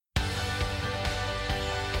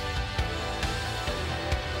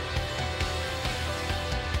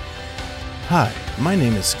Hi, my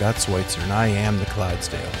name is Scott Schweitzer and I am the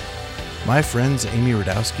Clydesdale. My friends Amy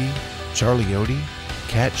Radowski, Charlie Yodi,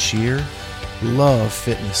 Kat Shear love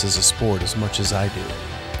fitness as a sport as much as I do.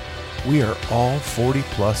 We are all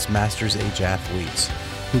 40-plus Masters age athletes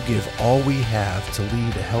who give all we have to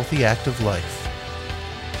lead a healthy, active life.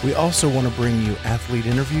 We also want to bring you athlete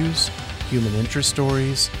interviews, human interest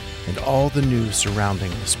stories, and all the news surrounding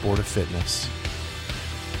the sport of fitness.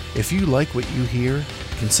 If you like what you hear,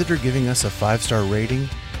 consider giving us a 5-star rating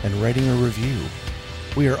and writing a review.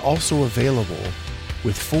 We are also available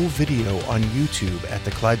with full video on YouTube at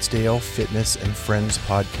the Clydesdale Fitness and Friends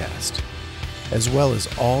podcast, as well as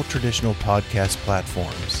all traditional podcast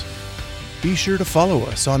platforms. Be sure to follow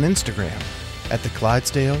us on Instagram at the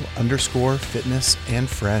Clydesdale_Fitness and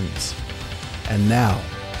Friends. And now,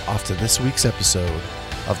 off to this week's episode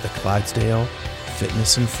of the Clydesdale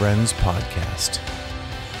Fitness and Friends podcast.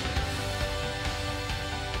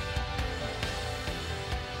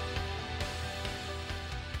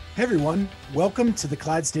 Hey everyone, welcome to the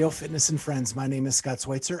Clydesdale Fitness and Friends. My name is Scott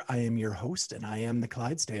Schweitzer. I am your host and I am the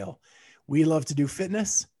Clydesdale. We love to do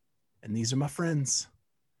fitness and these are my friends.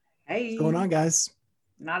 Hey. What's going on, guys?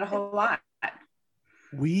 Not a whole lot.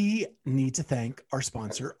 We need to thank our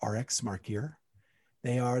sponsor, RX Smart Gear.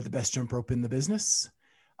 They are the best jump rope in the business.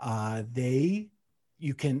 They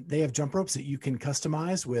have jump ropes that you can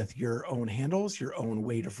customize with your own handles, your own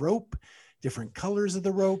weight of rope, different colors of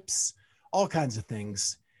the ropes, all kinds of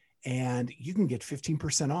things. And you can get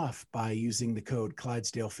 15% off by using the code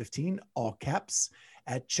Clydesdale15, all caps,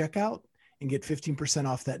 at checkout and get 15%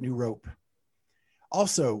 off that new rope.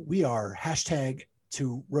 Also, we are hashtag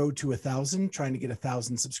to road to 1,000, trying to get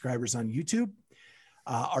 1,000 subscribers on YouTube.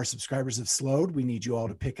 Our subscribers have slowed. We need you all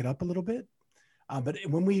to pick it up a little bit. But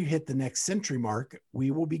when we hit the next century mark,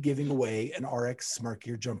 we will be giving away an RX Smart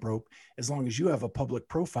Gear jump rope as long as you have a public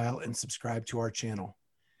profile and subscribe to our channel.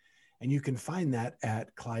 And you can find that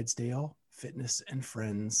at Clydesdale Fitness and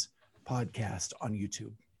Friends podcast on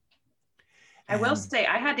YouTube. I will say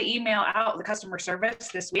I had to email out the customer service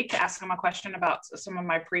this week to ask them a question about some of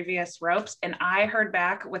my previous ropes, and I heard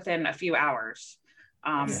back within a few hours.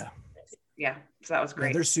 So that was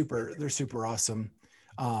great. Yeah, they're super awesome.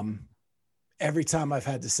 Every time I've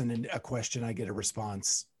had to send in a question, I get a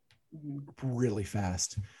response really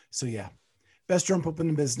fast. So yeah. Best jump rope in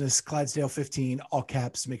the business, Clydesdale 15, all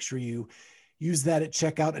caps. Make sure you use that at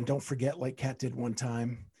checkout and don't forget, like Kat did one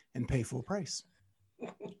time, and pay full price.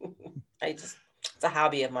 It's a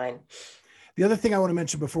hobby of mine. The other thing I want to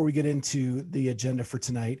mention before we get into the agenda for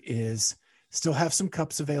tonight is still have some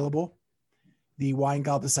cups available. The wine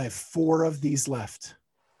goblets, I have 4 of these left,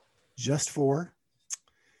 just 4.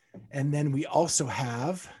 And then we also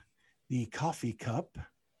have the coffee cup.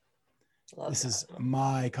 This is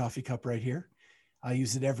my coffee cup right here. I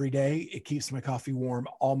use it every day. It keeps my coffee warm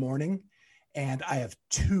all morning. And I have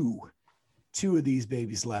two of these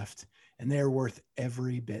babies left, and they're worth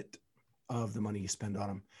every bit of the money you spend on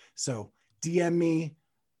them. So DM me,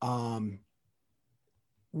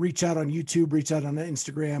 reach out on YouTube, reach out on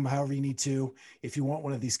Instagram, however you need to. If you want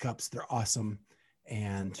one of these cups, they're awesome.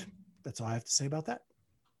 And that's all I have to say about that.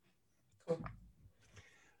 Cool.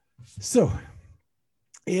 So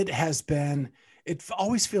it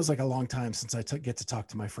always feels like a long time since I get to talk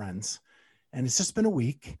to my friends, and it's just been a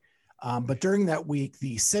week. But during that week,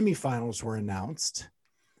 the semifinals were announced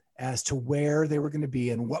as to where they were going to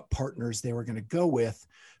be and what partners they were going to go with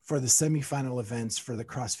for the semifinal events for the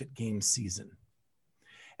CrossFit Games season.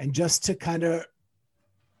 And just to kind of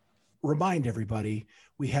remind everybody,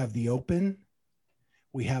 we have the Open,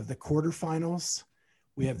 we have the quarterfinals,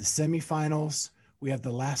 we have the semifinals, we have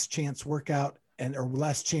the last chance workout or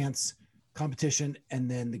last chance competition, and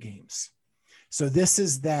then the games. So this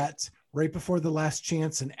is that right before the last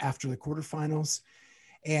chance and after the quarterfinals.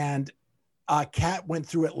 And Kat went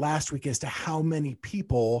through it last week as to how many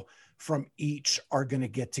people from each are going to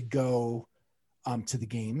get to go to the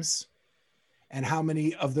games, and how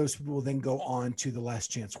many of those people will then go on to the last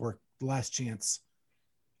chance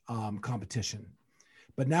competition.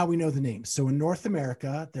 But now we know the names. So in North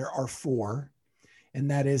America, there are 4, and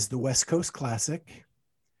that is the West Coast Classic,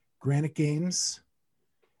 Granite Games,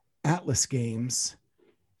 Atlas Games,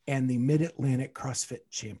 and the Mid-Atlantic CrossFit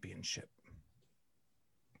Championship.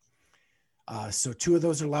 So 2 of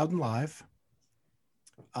those are Loud and Live.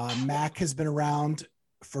 MAC has been around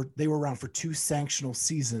they were around for 2 sanctional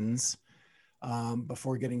seasons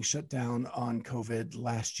before getting shut down on COVID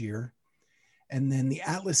last year. And then the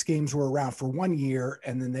Atlas Games were around for 1 year,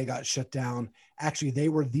 and then they got shut down. Actually, they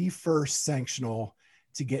were the first sanctional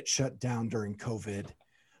to get shut down during COVID.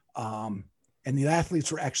 And the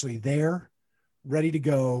athletes were actually there, ready to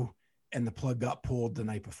go, and the plug got pulled the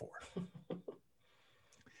night before.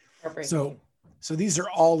 Heartbreaking. So these are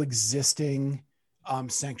all existing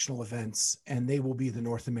sanctional events, and they will be the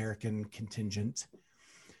North American contingent.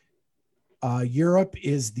 Europe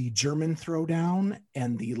is the German throwdown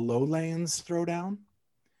and the Lowlands throwdown.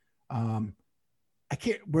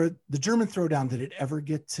 Where the German throwdown, did it ever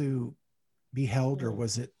get to be held, or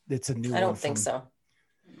was it's a new one? I don't think so.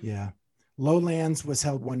 Yeah. Lowlands was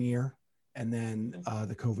held 1 year, and then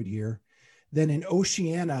the COVID year. Then in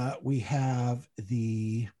Oceania, we have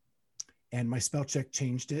and my spell check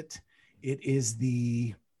changed it. It is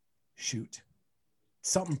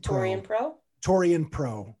something Torian Pro? Torian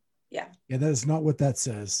Pro. Yeah. Yeah, that is not what that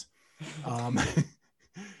says.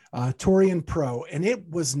 Torian Pro, and it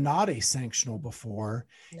was not a sanctional before.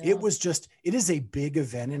 No. It is a big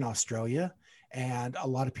event in Australia, and a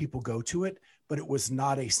lot of people go to it, but it was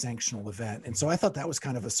not a sanctional event. And so I thought that was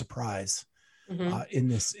kind of a surprise in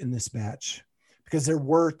this batch, because there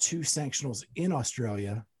were 2 sanctionals in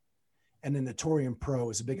Australia, and then the Torian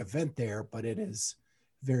Pro is a big event there, but it is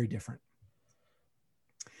very different.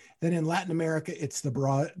 Then in Latin America, it's the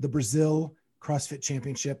Brazil CrossFit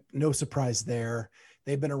Championship. No surprise there.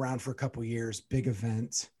 They've been around for a couple of years, big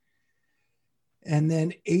event. And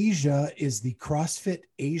then Asia is the CrossFit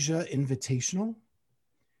Asia Invitational,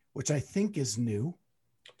 which I think is new.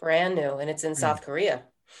 Brand new, and it's in South Korea.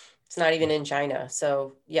 It's not even in China.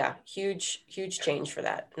 So yeah, huge change for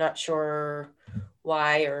that. Not sure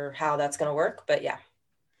why or how that's going to work, but yeah,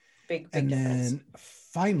 big and difference. Then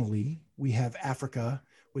finally, we have Africa,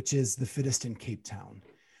 which is the Fittest in Cape Town,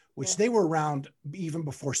 which they were around even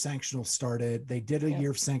before sanctional started. They did a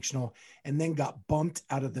year of sanctional and then got bumped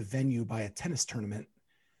out of the venue by a tennis tournament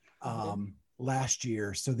last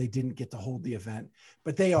year. So they didn't get to hold the event,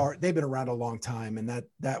 but they've been around a long time, and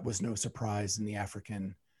that was no surprise in the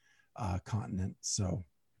African continent. So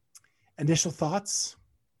initial thoughts?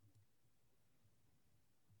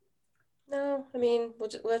 No, I mean, we'll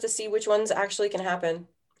have to see which ones actually can happen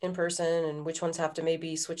in person and which ones have to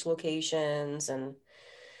maybe switch locations and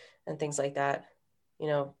things like that. You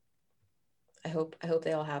know, I hope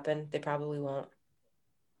they all happen. They probably won't,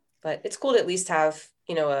 but it's cool to at least have,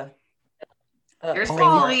 you know, a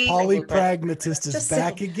polypragmatist is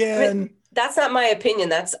back again. I mean, that's not my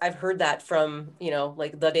opinion. I've heard that from, you know,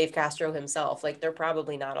 like the Dave Castro himself. Like, they're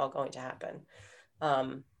probably not all going to happen.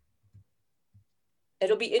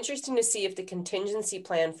 It'll be interesting to see if the contingency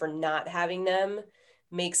plan for not having them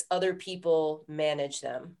makes other people manage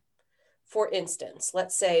them. For instance,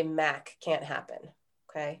 let's say MAC can't happen.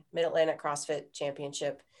 Okay. Mid-Atlantic CrossFit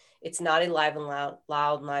Championship. It's not a live and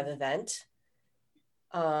loud live event.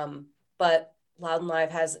 But Loud and Live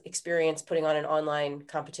has experience putting on an online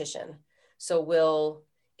competition. So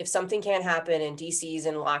if something can't happen and DC's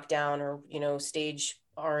in lockdown or, you know, stage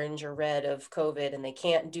orange or red of COVID, and they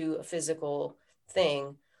can't do a physical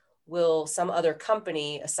thing, will some other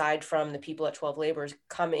company, aside from the people at 12 Labors,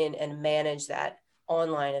 come in and manage that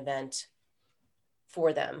online event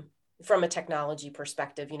for them from a technology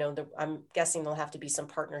perspective? You know, I'm guessing there'll have to be some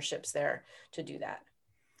partnerships there to do that.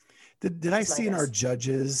 Did I see in our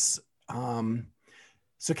judges,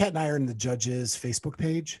 so Kat and I are in the judges Facebook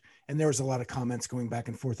page, and there was a lot of comments going back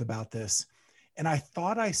and forth about this. And I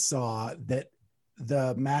thought I saw that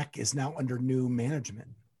the MAC is now under new management.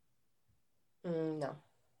 No.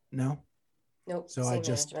 No? Nope. So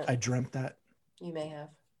I dreamt that. You may have.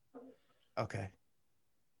 Okay.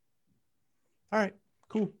 All right,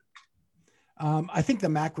 cool. I think the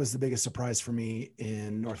MAC was the biggest surprise for me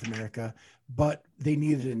in North America, but they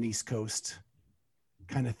needed an East Coast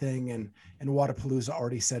kind of thing. And Wodapalooza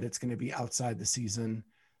already said it's going to be outside the season.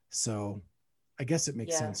 So I guess it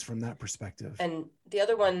makes sense from that perspective. And the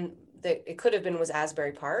other one that it could have been was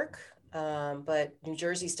Asbury Park. But New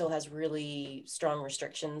Jersey still has really strong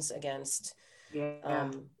restrictions against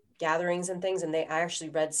gatherings and things. And I actually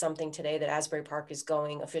read something today that Asbury Park is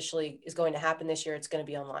going to happen this year. It's going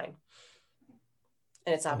to be online.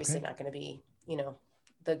 And it's obviously not going to be, you know,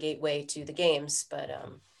 the gateway to the games, but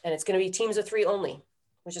and it's going to be teams of 3 only,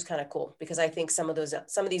 which is kind of cool, because I think some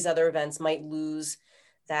of these other events might lose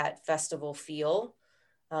that festival feel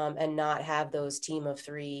and not have those team of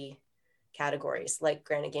 3 categories. Like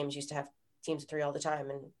Granite Games used to have teams of 3 all the time,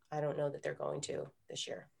 and I don't know that they're going to this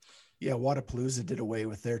year. Yeah, Wodapalooza did away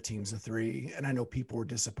with their teams of 3, and I know people were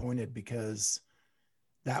disappointed because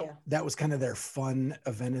that was kind of their fun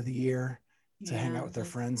event of the year to hang out with their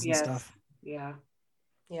friends and stuff. Yeah.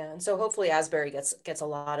 Yeah, and so hopefully Asbury gets a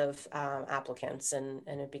lot of applicants and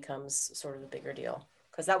it becomes sort of a bigger deal,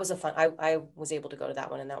 because that was I was able to go to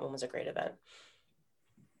that one, and that one was a great event.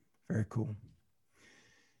 Very cool.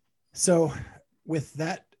 So with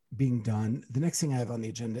that being done, the next thing I have on the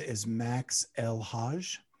agenda is Max El-Hag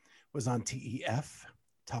was on TEF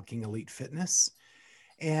talking elite fitness.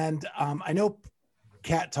 And I know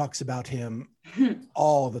Kat talks about him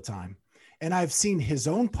all the time. And I've seen his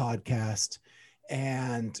own podcast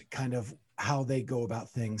and kind of how they go about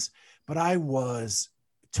things. But I was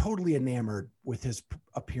totally enamored with his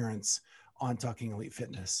appearance on Talking Elite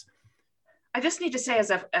Fitness. I just need to say,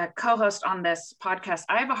 as a co-host on this podcast,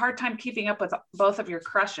 I have a hard time keeping up with both of your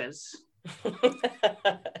crushes.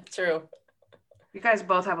 True. You guys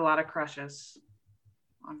both have a lot of crushes.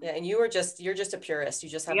 Yeah, and you're just a purist. You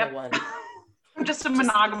just have the one. I'm just a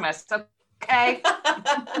monogamous. Okay.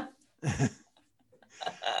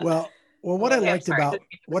 Well, what I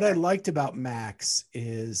liked about Max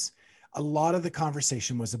is a lot of the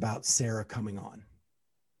conversation was about Sara coming on.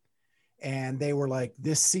 And they were like,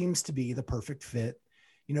 this seems to be the perfect fit.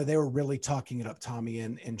 You know, they were really talking it up, Tommy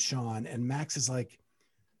and Sean. And Max is like,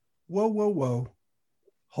 whoa,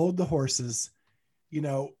 hold the horses. You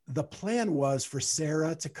know, the plan was for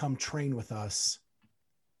Sara to come train with us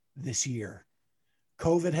this year.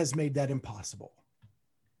 COVID has made that impossible.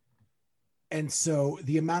 And so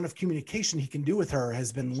the amount of communication he can do with her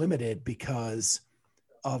has been limited because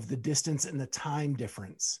of the distance and the time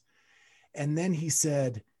difference. And then he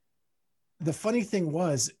said, the funny thing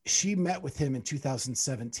was, she met with him in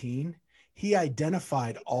 2017. He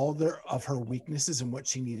identified all of her weaknesses and what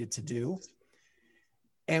she needed to do.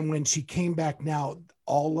 And when she came back now,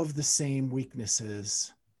 all of the same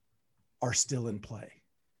weaknesses are still in play.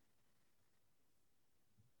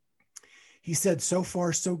 He said, so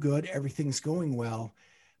far, so good. Everything's going well.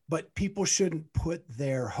 But people shouldn't put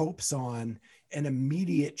their hopes on an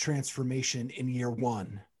immediate transformation in year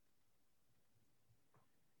one.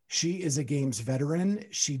 She is a games veteran.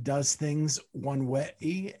 She does things one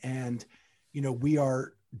way, and, you know, we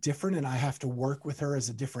are different, and I have to work with her as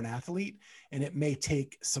a different athlete, and it may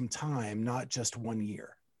take some time, not just 1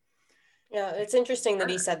 year. Yeah, it's interesting that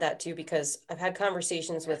he said that too, because I've had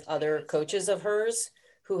conversations with other coaches of hers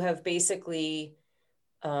who have basically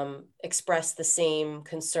expressed the same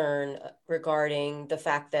concern regarding the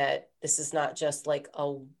fact that this is not just like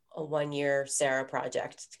a 1 year Sara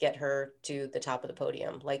project to get her to the top of the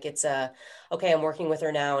podium. Like it's okay, I'm working with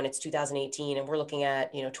her now and it's 2018 and we're looking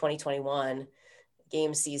at, 2021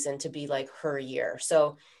 game season to be like her year.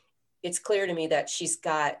 So it's clear to me that she's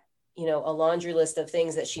got, a laundry list of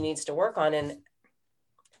things that she needs to work on. And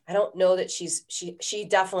I don't know that she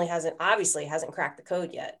definitely obviously hasn't cracked the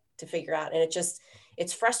code yet to figure out. And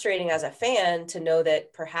it's frustrating as a fan to know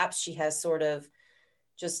that perhaps she has sort of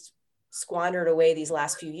just squandered away these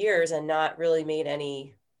last few years and not really made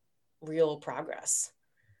any real progress.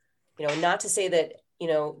 Not to say that,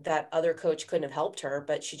 that other coach couldn't have helped her,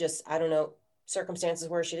 but she just, I don't know, circumstances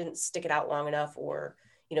where she didn't stick it out long enough or,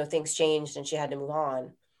 things changed and she had to move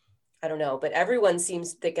on. I don't know, but everyone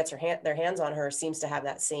that gets their hands on her seems to have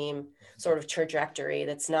that same sort of trajectory.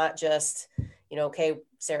 That's not just, okay,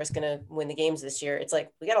 Sara's going to win the games this year. It's like,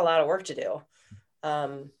 we got a lot of work to do.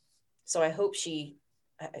 So I hope she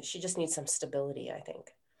just needs some stability, I think.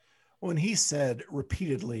 Well, and he said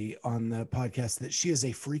repeatedly on the podcast that she is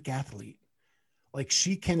a freak athlete. Like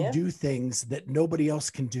she can do things that nobody else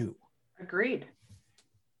can do. Agreed.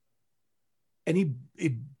 And he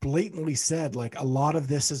blatantly said, like, a lot of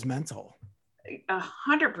this is mental.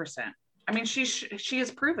 100%. I mean, she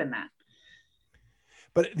has proven that.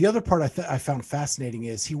 But the other part I found fascinating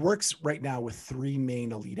is he works right now with 3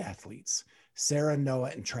 main elite athletes: Sara,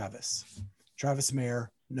 Noah, and Travis. Travis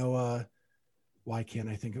Mayer, Noah, why can't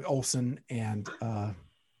I think of Olsen, and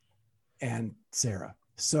Sara.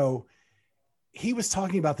 So he was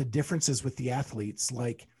talking about the differences with the athletes.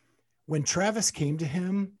 Like when Travis came to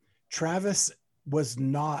him, Travis was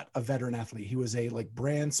not a veteran athlete. He was a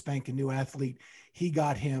brand spanking new athlete. He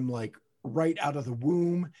got him right out of the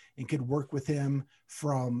womb and could work with him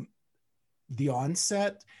from the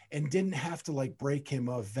onset and didn't have to break him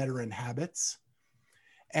of veteran habits.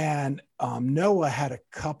 And Noah had a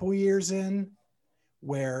couple years in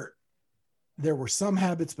where there were some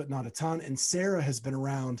habits, but not a ton. And Sara has been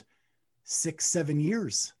around 6-7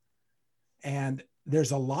 years. And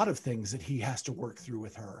there's a lot of things that he has to work through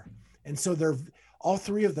with her. And so they're all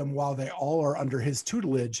 3 of them, while they all are under his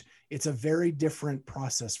tutelage, it's a very different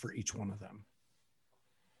process for each one of them.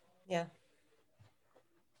 Yeah.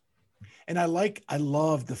 And I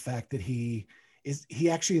love the fact that he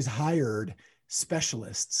actually has hired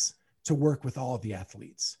specialists to work with all of the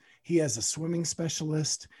athletes. He has a swimming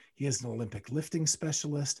specialist, he has an Olympic lifting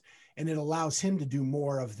specialist, and it allows him to do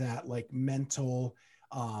more of that mental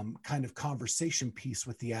kind of conversation piece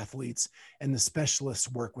with the athletes, and the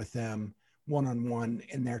specialists work with them one-on-one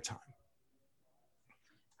in their time.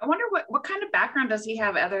 I wonder what kind of background does he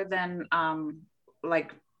have other than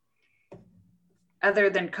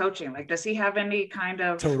coaching? Like, does he have any kind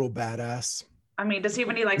of total badass? I mean, does he have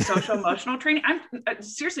any like social emotional training? I'm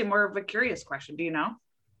seriously more of a curious question. Do you know?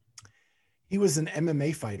 He was an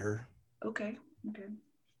MMA fighter. Okay.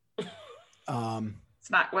 It's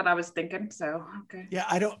not what I was thinking. So, okay. Yeah.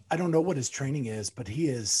 I don't know what his training is, but he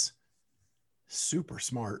is super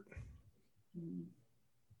smart.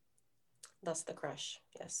 That's the crush.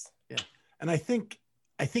 Yes. Yeah. And I think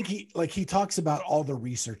he talks about all the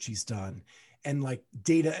research he's done and like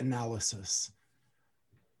data analysis.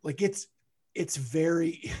 Like it's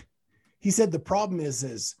very, he said the problem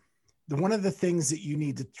is one of the things that you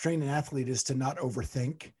need to train an athlete is to not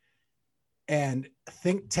overthink. And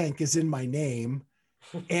think tank is in my name.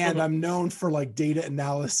 And I'm known for like data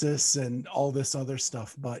analysis and all this other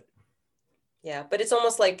stuff. But yeah, but it's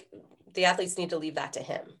almost like the athletes need to leave that to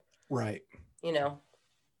him. Right. You know?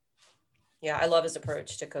 Yeah, I love his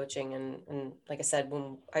approach to coaching. And like I said,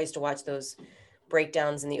 when I used to watch those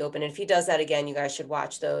breakdowns in the open, and if he does that again, you guys should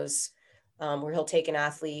watch those, where he'll take an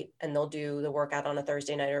athlete and they'll do the workout on a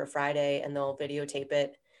Thursday night or a Friday, and they'll videotape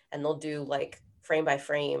it, and they'll do like frame by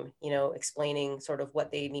frame, you know, explaining sort of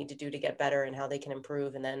what they need to do to get better and how they can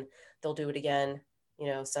improve. And then they'll do it again, you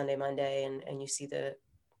know, Sunday, Monday, and you see the,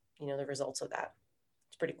 you know, the results of that.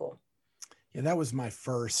 It's pretty cool. Yeah, that was my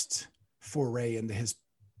first foray into his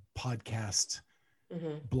podcast,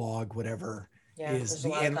 blog, whatever. Yeah, there's a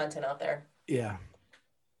lot of content out there. Yeah.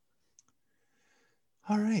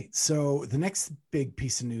 All right. So the next big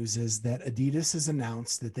piece of news is that Adidas has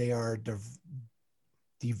announced that they are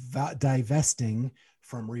divesting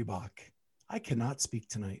from Reebok. I cannot speak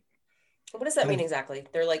tonight. What does that mean exactly?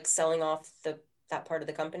 They're like selling off that part of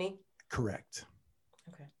the company? Correct.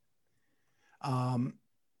 Okay.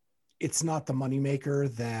 It's not the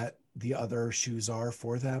moneymaker that the other shoes are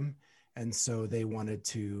for them. And so they wanted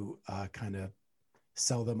to kind of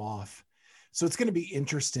sell them off. So it's going to be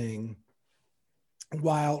interesting.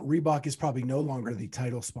 While Reebok is probably no longer the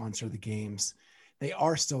title sponsor of the games, they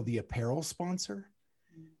are still the apparel sponsor.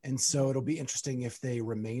 And so it'll be interesting if they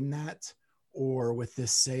remain that, or with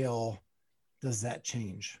this sale, does that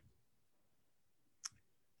change?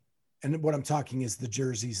 And what I'm talking is the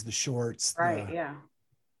jerseys, the shorts. Right. Yeah.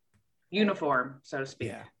 Uniform, so to speak.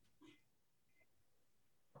 Yeah.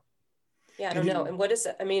 Yeah, I don't know. And what is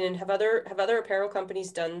it? I mean, and have other apparel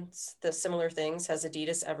companies done the similar things? Has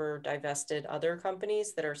Adidas ever divested other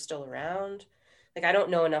companies that are still around? Like, I don't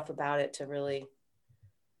know enough about it to really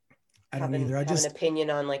have an opinion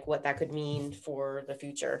on like what that could mean for the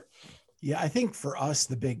future. Yeah, I think for us,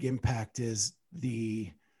 the big impact is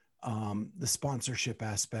the sponsorship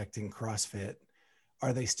aspect in CrossFit.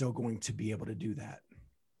 Are they still going to be able to do that?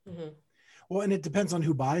 Mm-hmm. Well, and it depends on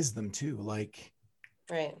who buys them too. Like,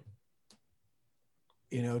 right.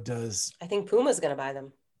 You know, I think Puma's going to buy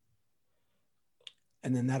them.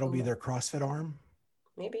 And then that'll be their CrossFit arm?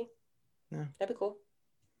 Maybe. Yeah. That'd be cool.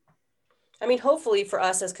 I mean, hopefully for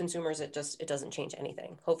us as consumers, it doesn't change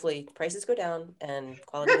anything. Hopefully prices go down and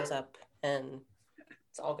quality goes up and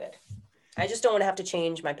it's all good. I just don't want to have to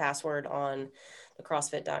change my password on the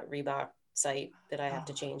CrossFit.Reebok site that I have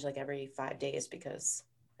to change like every 5 days because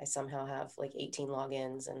I somehow have like 18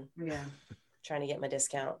 logins and trying to get my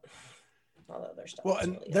discount. All the other stuff. Well,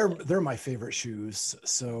 and they're my favorite shoes.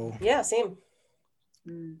 So yeah, same.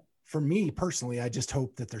 For me personally, I just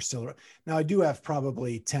hope that they're still. Now I do have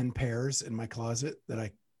probably 10 pairs in my closet that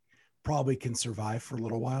I probably can survive for a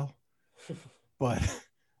little while, but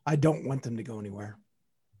I don't want them to go anywhere.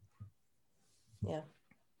 Yeah.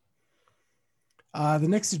 The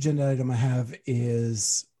next agenda item I have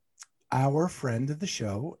is our friend of the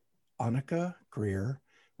show, Anikha Greer,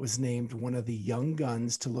 was named one of the young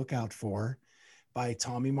guns to look out for by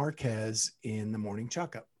Tommy Marquez in the Morning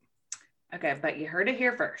Chalk-Up. Okay, but you heard it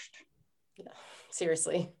here first. Yeah,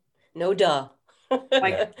 seriously. No duh.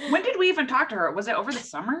 Like, when did we even talk to her? Was it over the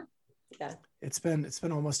summer? Yeah. It's been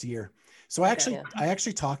almost a year. So I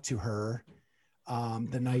actually talked to her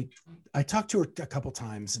the night. I talked to her a couple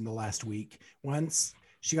times in the last week. Once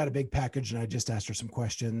she got a big package and I just asked her some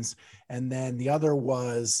questions. And then the other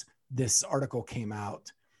was this article came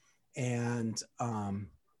out. And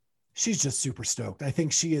she's just super stoked. I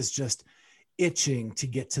think she is just itching to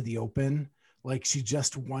get to the open. Like she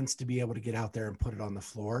just wants to be able to get out there and put it on the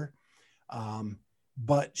floor.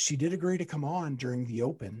 But she did agree to come on during the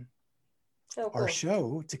open, our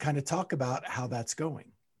show, to kind of talk about how that's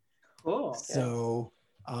going. Cool. So,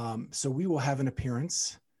 so we will have an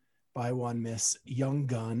appearance by one Miss Young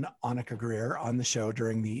Gun, Anikha Greer, on the show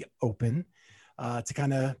during the open to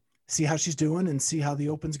kind of see how she's doing and see how the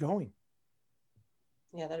Open's going.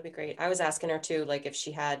 Yeah, that'd be great. I was asking her too, like if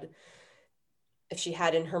she had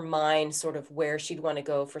in her mind sort of where she'd want to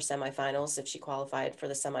go for semifinals, if she qualified for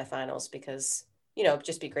the semifinals, because, you know, it'd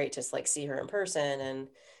just be great to like see her in person and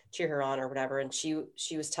cheer her on or whatever. And she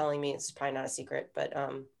was telling me, it's probably not a secret, but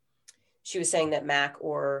she was saying that MAC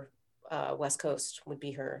or West Coast would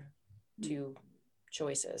be her two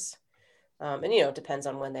choices. And, you know, it depends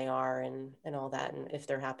on when they are and all that, and if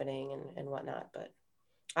they're happening and whatnot. But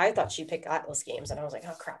I thought she picked Atlas Games, and I was like,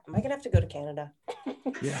 oh crap, am I gonna have to go to Canada?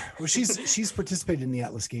 Yeah, well, she's participated in the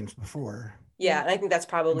Atlas Games before. Yeah, and I think that's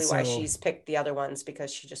probably why she's picked the other ones,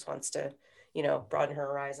 because she just wants to, you know, broaden her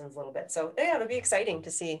horizons a little bit. So yeah, it'll be exciting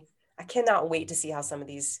to see. I cannot wait to see how some of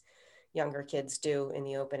these younger kids do in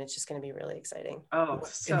the Open. It's just going to be really exciting. Oh,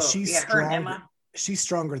 so and she's yeah, her and Emma. She's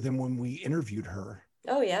stronger than when we interviewed her.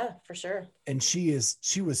 Oh yeah, for sure. And she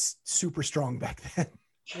was super strong back then.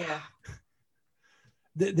 Yeah.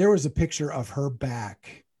 There was a picture of her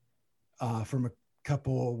back from a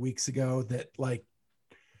couple of weeks ago that, like,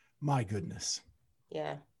 my goodness.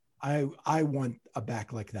 Yeah. I want a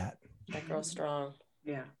back like that. That girl's strong.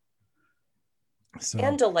 Yeah. So,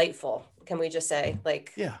 and delightful, can we just say,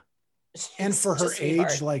 like, yeah. And for her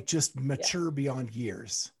age, like, just mature beyond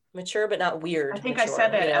years. Mature, but not weird. I think mature, I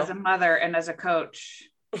said it, you know? as a mother and as a coach.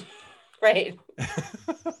 Right.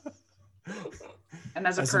 And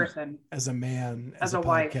as a person. As a man, as a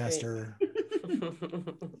podcaster.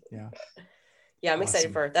 Yeah. Yeah, I'm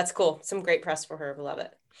excited for her. That's cool. Some great press for her. We love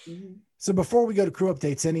it. So before we go to crew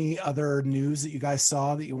updates, any other news that you guys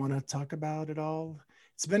saw that you want to talk about at all?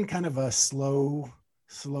 It's been kind of a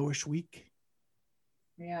slowish week.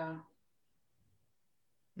 Yeah.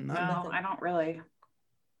 No, I don't really.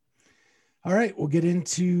 All right, we'll get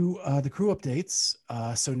into the crew updates.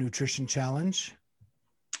 So nutrition challenge.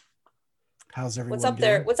 How's everyone What's up doing?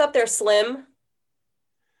 there? What's up there, Slim?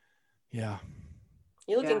 Yeah.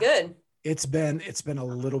 You're looking good. It's been a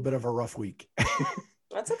little bit of a rough week.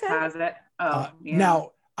 That's okay. How's it? Oh, yeah.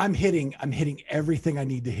 Now I'm hitting everything I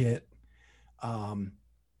need to hit.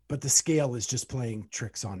 But the scale is just playing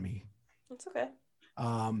tricks on me. That's okay.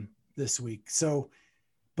 This week. So,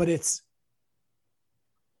 but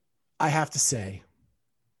I have to say,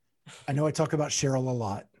 I know I talk about Cheryl a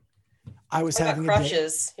lot. I was having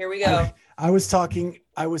crushes. Here we go. I was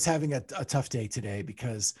having a tough day today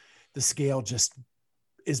because the scale just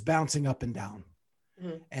is bouncing up and down.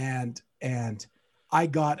 Mm-hmm. And I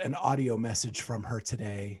got an audio message from her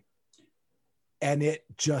today, and it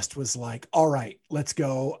just was like, all right, let's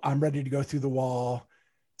go. I'm ready to go through the wall.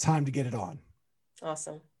 Time to get it on.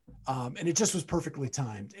 Awesome. And it just was perfectly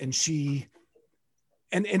timed. And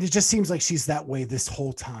and it just seems like she's that way this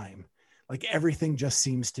whole time. Like everything just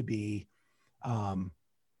seems to be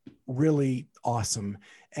really awesome.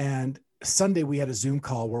 And Sunday we had a Zoom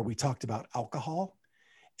call where we talked about alcohol,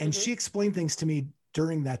 and she explained things to me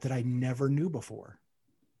during that I never knew before.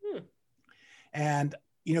 And,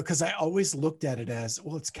 you know, because I always looked at it as,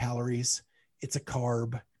 well, it's calories, it's a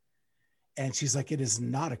carb. And she's like, it is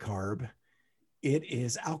not a carb. It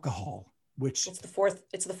is alcohol, which it's the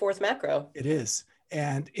fourth macro. It is.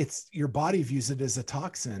 And your body views it as a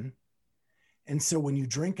toxin. And so when you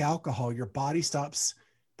drink alcohol, your body stops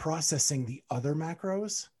processing the other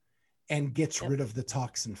macros and gets rid of the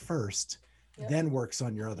toxin first, then works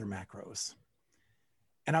on your other macros.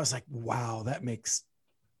 And I was like, wow, that makes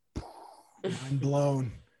mind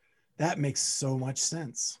blown. That makes so much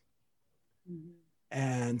sense.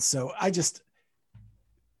 And so I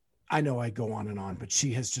know I go on and on, but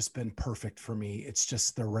she has just been perfect for me. It's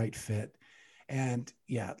just the right fit. And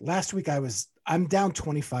yeah, last week I'm down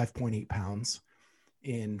 25.8 pounds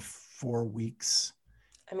in 4 weeks.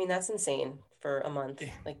 I mean, that's insane for a month.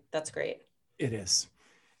 Like, that's great. It is.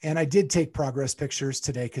 And I did take progress pictures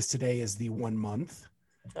today because today is the 1 month.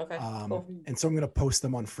 Okay. Cool. And so I'm going to post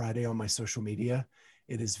them on Friday on my social media.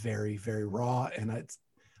 It is very, very raw. And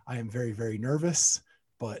I am very, very nervous,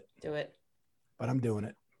 but do it. But I'm doing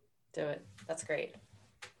it. Do it. That's great.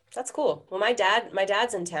 That's cool. Well, my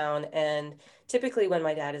dad's in town, and typically when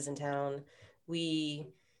my dad is in town, we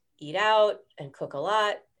eat out and cook a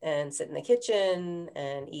lot and sit in the kitchen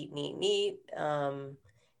and eat. And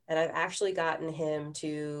I've actually gotten him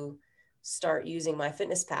to start using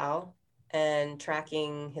MyFitnessPal and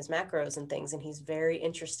tracking his macros and things, and he's very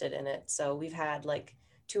interested in it. So we've had like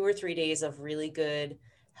 2 or 3 days of really good,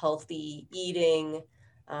 healthy eating.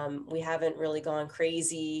 We haven't really gone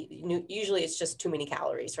crazy. Usually it's just too many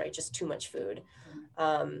calories, right? Just too much food.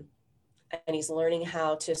 And he's learning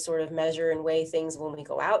how to sort of measure and weigh things when we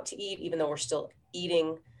go out to eat, even though we're still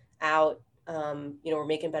eating out we're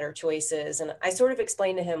making better choices. And I sort of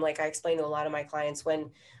explained to him, like I explained to a lot of my clients,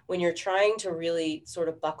 when you're trying to really sort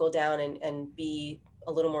of buckle down and be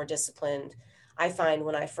a little more disciplined, I find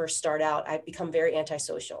when I first start out, I become very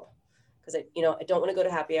antisocial because I don't want to go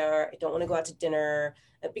to happy hour. I don't want to go out to dinner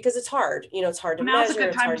because it's hard. It's hard to Now's measure. a good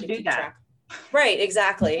It's time hard to to do keep that. track. Right.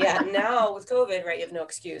 Exactly. Yeah. Now with COVID, right, you have no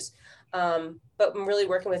excuse. But I'm really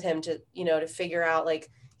working with him to figure out, like,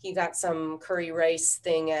 he got some curry rice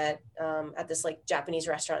thing at this like Japanese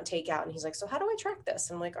restaurant takeout. And he's like, so how do I track this?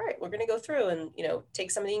 And I'm like, all right, we're going to go through and,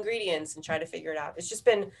 take some of the ingredients and try to figure it out. It's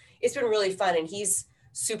been really fun. And he's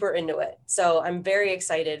super into it. So I'm very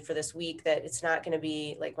excited for this week that it's not going to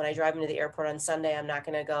be like when I drive into the airport on Sunday, I'm not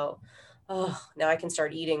going to go, oh, now I can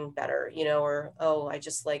start eating better, or, oh, I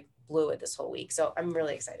just like blew it this whole week. So I'm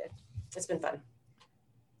really excited. It's been fun.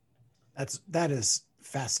 That is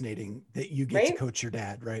fascinating that you get right? to coach your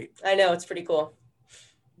dad, right? I know, it's pretty cool.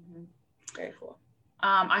 Mm-hmm. Very cool.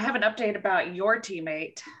 I have an update about your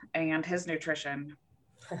teammate and his nutrition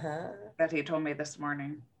that he told me this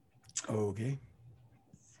morning. Okay.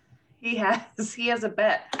 He has a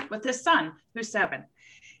bet with his son, who's 7.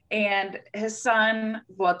 And his son,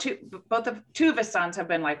 well, two of his sons have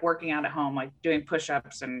been like working out at home, like doing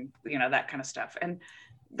push-ups and, that kind of stuff. And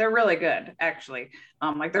they're really good, actually.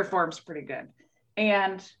 Like their form's pretty good.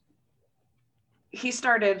 And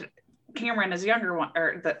Cameron, his younger one,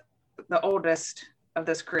 or the oldest of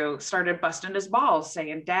this crew, started busting his balls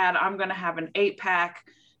saying, Dad, I'm going to have an 8-pack.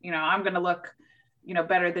 I'm going to look,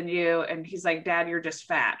 better than you. And he's like, Dad, you're just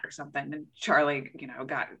fat or something. And Charlie,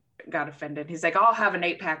 got offended. He's like, I'll have an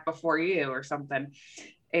 8-pack before you or something.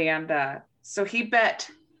 And so he bet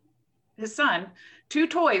his son 2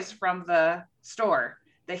 toys from the store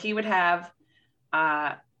that he would have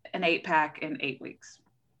an 8-pack in 8 weeks.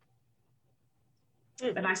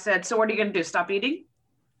 Mm-hmm. And I said, so what are you going to do? Stop eating?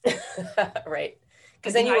 Right.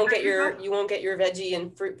 Because then you won't get your veggie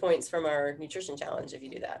and fruit points from our nutrition challenge if you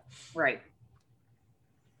do that. Right.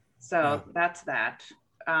 So that's that.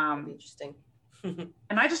 Interesting. And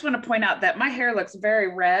I just want to point out that my hair looks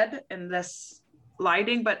very red in this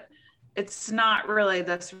lighting, but it's not really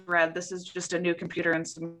this red. This is just a new computer and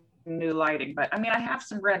some new lighting. But I mean, I have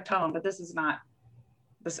some red tone, but this is not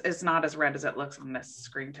as red as it looks on this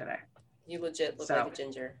screen today. You legit look like a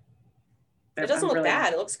ginger. It doesn't look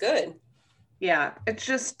bad. It looks good. Yeah, that's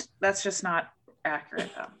just not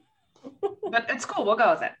accurate though. But it's cool. We'll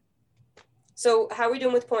go with it. So how are we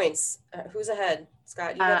doing with points? Who's ahead?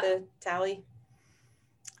 Scott, you got the tally?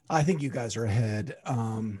 I think you guys are ahead.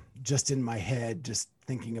 Just in my head, just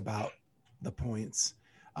thinking about the points.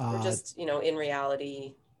 We're just, in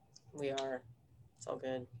reality, we are. It's all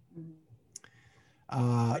good.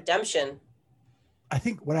 Redemption. I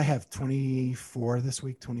think what I have 24 this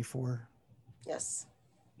week, 24. Yes.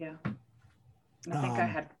 Yeah. I think I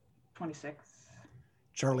had 26.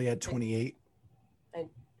 Charlie had 28.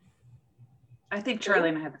 I think Charlie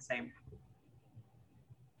and I had the same.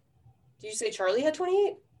 Did you say Charlie had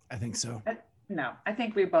 28? I think so. No, I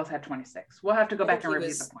think we both had 26. We'll have to go back and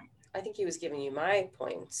review the point. I think he was giving you my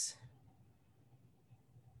points.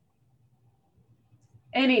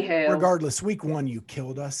 Anywho. Regardless, week 1, you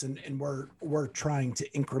killed us, and we're trying to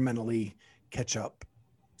incrementally catch up.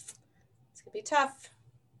 It's going to be tough.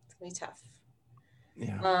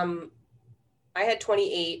 Yeah. I had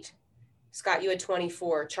 28. Scott, you had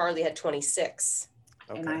 24. Charlie had 26.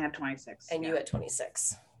 Okay. And I had 26. And you had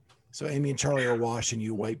 26. So Amy and Charlie are wash and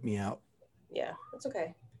you wipe me out. Yeah, that's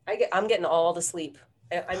okay. I'm getting all the sleep.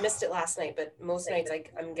 I missed it last night, but most nights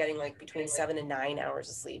I'm getting like between 7 and 9 hours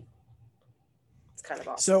of sleep. It's kind of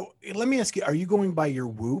awesome. So let me ask you, are you going by your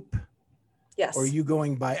Whoop? Yes. Or are you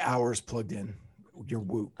going by hours plugged in? Your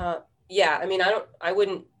Whoop? Yeah, I mean,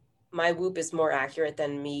 my Whoop is more accurate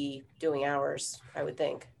than me doing hours, I would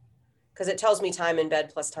think. Because it tells me time in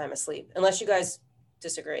bed plus time asleep, unless you guys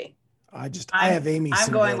disagree. I have Amy.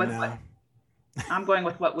 I'm going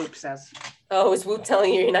with what Whoop says. Oh, is Whoop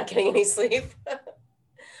telling you you're not getting any sleep?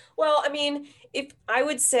 Well, I mean, if I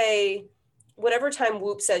would say whatever time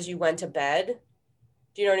Whoop says you went to bed,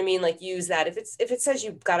 do you know what I mean? Like use that. If it says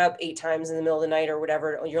you got up 8 times in the middle of the night or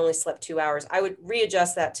whatever, or you only slept 2 hours, I would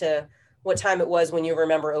readjust that to what time it was when you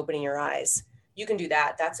remember opening your eyes. You can do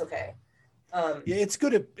that. That's okay. Yeah, it's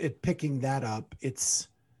good at picking that up. It's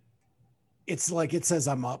like it says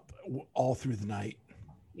I'm up all through the night.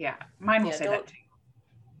 Yeah, mine will say that too.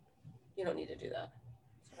 You don't need to do that.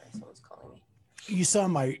 Sorry, someone's calling me. You saw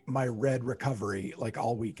my red recovery like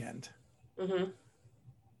all weekend. Mm-hmm.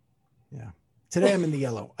 Yeah. Today I'm in the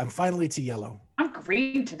yellow. I'm finally to yellow. I'm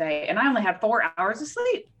green today, and I only had 4 hours of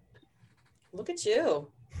sleep. Look at you.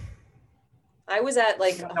 I was at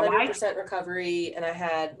like 100% recovery, and I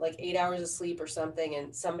had like 8 hours of sleep or something.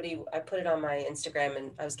 And I put it on my Instagram,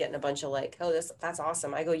 and I was getting a bunch of like, oh, that's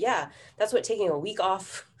awesome. I go, yeah, that's what taking a week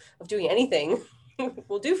off of doing anything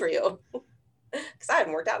will do for you. Because I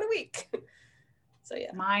haven't worked out in a week. So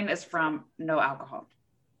yeah. Mine is from no alcohol.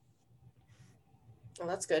 Oh,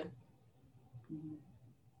 that's good.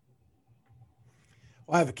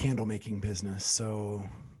 Well, I have a candle making business, so.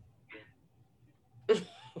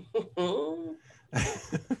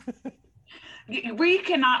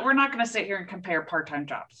 We're not going to sit here and compare part-time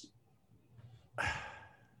jobs.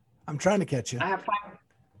 I'm trying to catch you. I have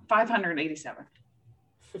 587.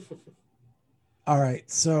 All right.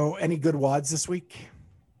 So any good wads this week?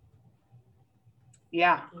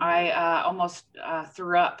 Yeah. I almost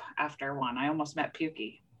threw up after one. I almost met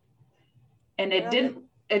pukey. And it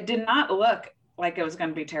did not look like it was going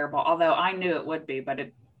to be terrible, although I knew it would be, but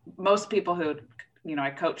most people who, I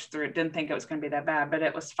coached through it didn't think it was going to be that bad, but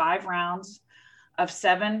it was 5 rounds of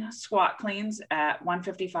 7 squat cleans at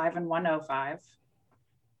 155 and 105.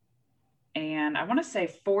 And I want to say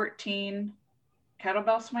 14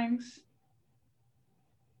 kettlebell swings.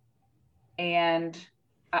 And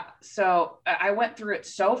so I went through it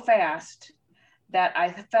so fast that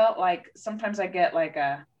I felt like sometimes I get like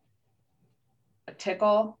a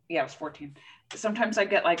tickle. Yeah, it was 14. Sometimes I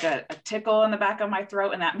get like a tickle in the back of my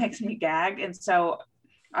throat, and that makes me gag. And so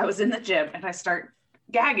I was in the gym and I start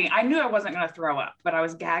gagging. I knew I wasn't going to throw up, but I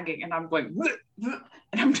was gagging, and I'm going,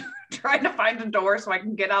 and I'm trying to find a door so I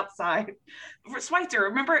can get outside. For Schweitzer,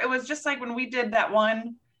 remember, it was just like when we did that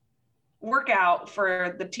one workout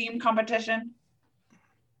for the team competition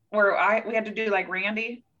where we had to do like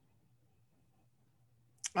Randy.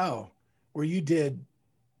 Oh, where you did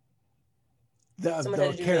someone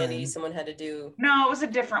had to do Karen. Randy, someone had to do. No, it was a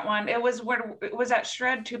different one. It was at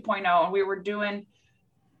Shred 2.0, and we were doing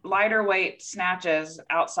lighter weight snatches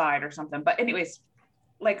outside or something. But anyways,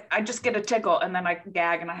 like I just get a tickle and then I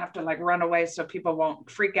gag and I have to like run away so people won't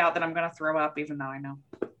freak out that I'm going to throw up, even though I know.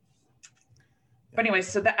 But anyways,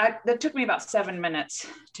 so that took me about 7 minutes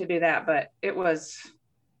to do that, but it was,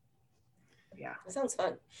 yeah. That sounds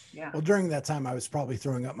fun. Yeah. Well, during that time, I was probably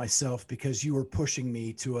throwing up myself because you were pushing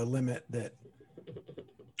me to a limit that.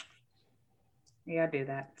 Yeah, I do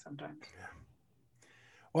that sometimes. Yeah.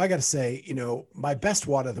 Well, I got to say, my best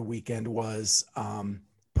WOD of the weekend was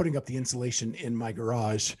putting up the insulation in my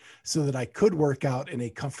garage so that I could work out in a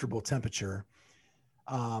comfortable temperature.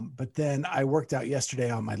 But then I worked out yesterday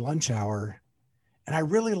on my lunch hour, and I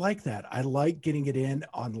really like that. I like getting it in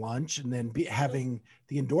on lunch and then having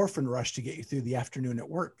the endorphin rush to get you through the afternoon at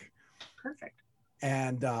work. Perfect.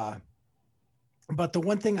 And, but the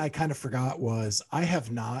one thing I kind of forgot was I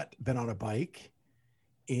have not been on a bike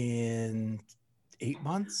in 8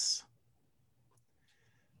 months.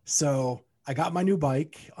 So I got my new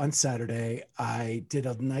bike on Saturday. I did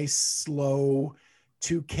a nice slow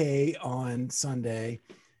 2K on Sunday.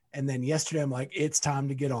 And then yesterday I'm like, it's time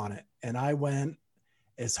to get on it. And I went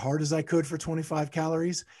as hard as I could for 25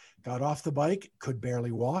 calories, got off the bike, could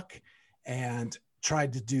barely walk, and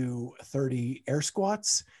tried to do 30 air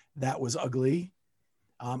squats. That was ugly.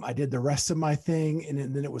 I did the rest of my thing,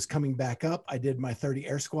 and then it was coming back up. I did my 30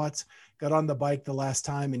 air squats, got on the bike the last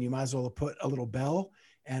time, and you might as well have put a little bell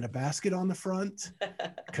and a basket on the front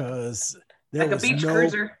because there like was a beach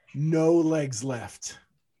cruiser. No legs left.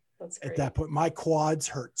 That's great. At that point. My quads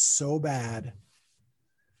hurt so bad,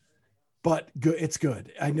 but good. It's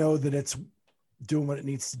good. I know that it's doing what it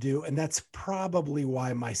needs to do. And that's probably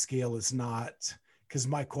why my scale is not, because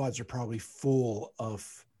my quads are probably full of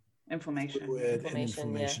inflammation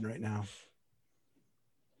right now.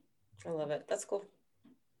 I love it. That's cool.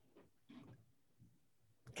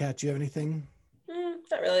 Kat, do you have anything?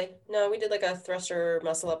 Not really. No, we did like a thruster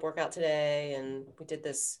muscle up workout today, and we did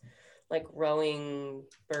this like rowing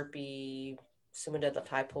burpee sumo deadlift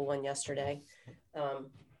high pull one yesterday.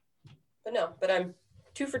 But I'm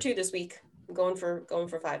 2 for 2 this week. I'm going for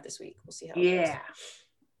 5 this week. We'll see how it goes.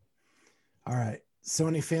 All right. So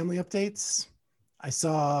any family updates? I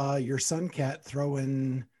saw your son Cat throw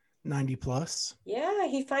in 90 plus. Yeah,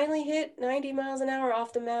 he finally hit 90 miles an hour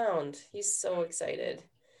off the mound. He's so excited.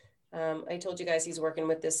 I told you guys he's working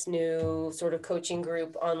with this new sort of coaching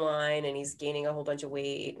group online, and he's gaining a whole bunch of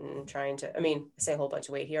weight and I say a whole bunch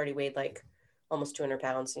of weight. He already weighed like almost 200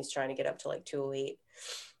 pounds, and he's trying to get up to like 208.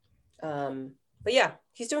 But yeah,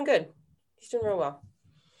 he's doing good. He's doing real well.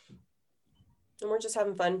 And we're just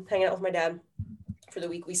having fun, hanging out with my dad for the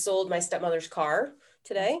week. We sold my stepmother's car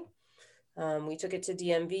today. We took it to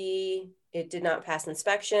DMV. It did not pass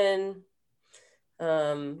inspection.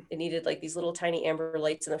 It needed like these little tiny amber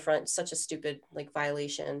lights in the front. Such a stupid like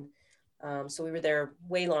violation. So we were there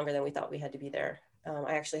way longer than we thought we had to be there.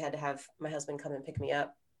 I actually had to have my husband come and pick me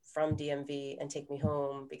up from DMV and take me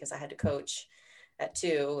home because I had to coach at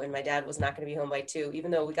 2 and my dad was not going to be home by 2,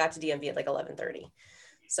 even though we got to DMV at like 11:30.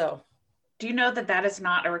 So. Do you know that that is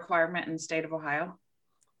not a requirement in the state of Ohio?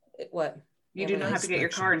 What? You do not have to get your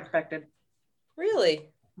car inspected. Really?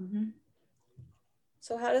 Mm-hmm.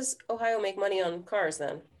 So how does Ohio make money on cars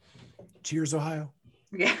then? Cheers, Ohio.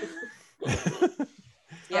 Yeah.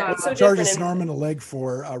 Yeah, it's so charge different. us an arm and a leg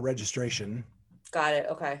for registration. Got it.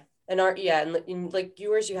 Okay. And in like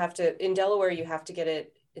yours, you have to, in Delaware, you have to get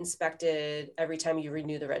it inspected every time you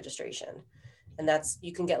renew the registration. And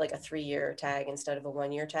you can get like a 3-year tag instead of a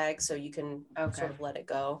 1-year tag. So you can sort of let it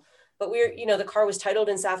go. But the car was titled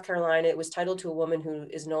in South Carolina. It was titled to a woman who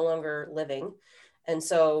is no longer living. And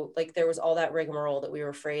so like there was all that rigmarole that we were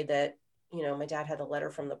afraid that, my dad had a letter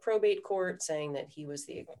from the probate court saying that he was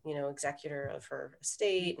the, executor of her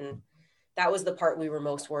estate. And that was the part we were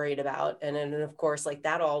most worried about. And then of course, like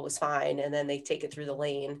that all was fine. And then they take it through the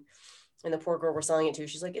lane and the poor girl we're selling it to,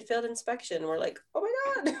 she's like, it failed inspection. And we're like, oh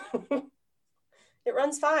my God, it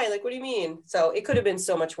runs fine. Like, what do you mean? So it could have been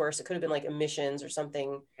so much worse. It could have been like emissions or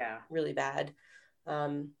something really bad.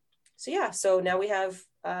 So now we have,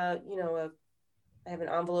 I have an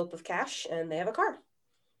envelope of cash and they have a car.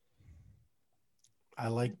 I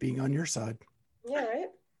like being on your side. Yeah, right?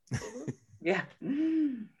 Mm-hmm. Yeah.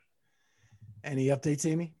 Any updates,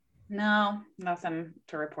 Amy? No, nothing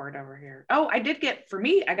to report over here. Oh, I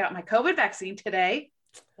got my COVID vaccine today.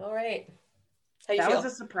 All right. How you feel? That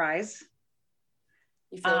was a surprise.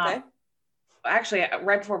 You feel okay? Actually,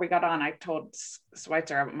 right before we got on, I told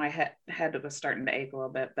Schweitzer my head was starting to ache a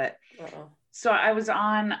little bit, but so I was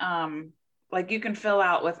on, like you can fill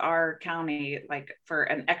out with our county, like for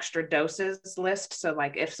an extra doses list. So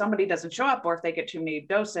like if somebody doesn't show up or if they get too many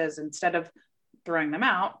doses, instead of throwing them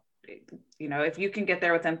out, if you can get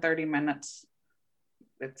there within 30 minutes,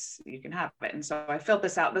 you can have it. And so I filled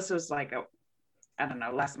this out. This was like,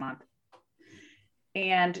 last month.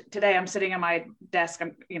 And today I'm sitting at my desk,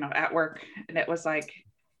 I'm, at work, and it was like,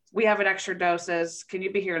 we have an extra doses. Can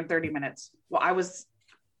you be here in 30 minutes? Well, I was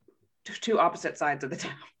two opposite sides of the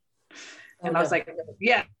town. And I was like,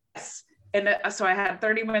 yes. And so I had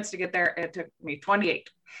 30 minutes to get there. It took me 28.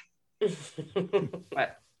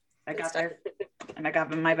 But I got there and I got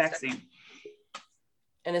my vaccine.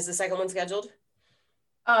 And is the second one scheduled?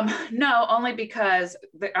 No, only because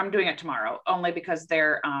I'm doing it tomorrow, only because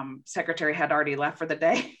their secretary had already left for the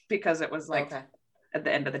day because it was like at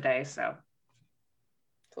the end of the day. So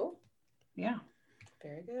cool. Yeah.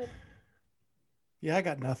 Very good. Yeah, I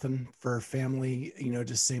got nothing for family,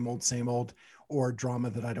 just same old, or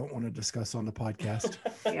drama that I don't want to discuss on the podcast.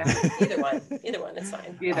 Yeah, either one, it's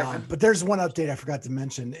fine. But there's one update I forgot to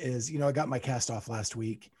mention is, I got my cast off last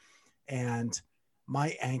week and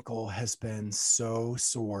my ankle has been so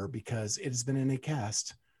sore because it has been in a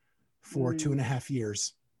cast for 2.5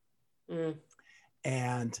 years.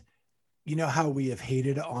 And you know how we have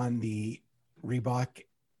hated on the Reebok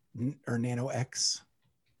or Nano X?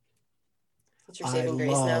 I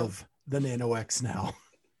love the Nano X now.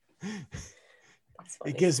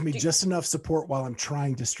 It gives me just enough support while I'm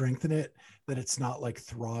trying to strengthen it that it's not like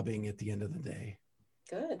throbbing at the end of the day.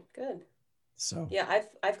 Good. So yeah,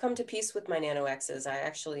 I've come to peace with my Nano X's. I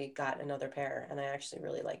actually got another pair and I actually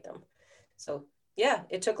really like them. So yeah,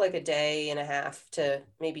 it took like a day and a half to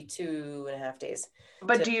maybe 2.5 days.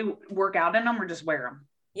 But do you work out in them or just wear them?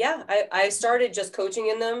 Yeah, I started just coaching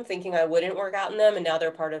in them, thinking I wouldn't work out in them, and now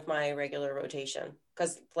they're part of my regular rotation.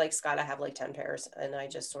 Because like Scott, I have like 10 pairs, and I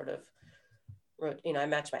just sort of, I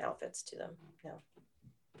match my outfits to them. Yeah.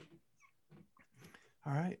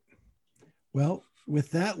 All right. Well,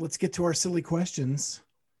 with that, let's get to our silly questions,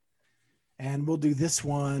 and we'll do this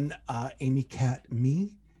one, Amy, Cat,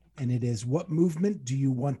 me, and it is: what movement do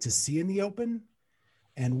you want to see in the open,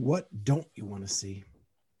 and what don't you want to see?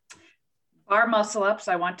 Bar muscle ups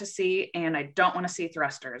I want to see, and I don't want to see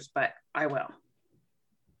thrusters, but I will.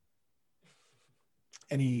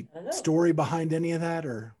 Any story behind any of that,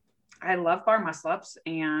 or? I love bar muscle ups,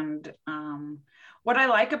 and what I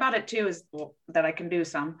like about it too is that I can do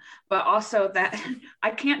some, but also that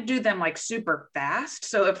I can't do them like super fast.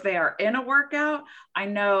 So if they are in a workout, I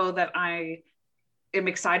know that I am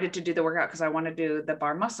excited to do the workout because I want to do the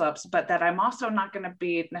bar muscle ups, but that I'm also not going to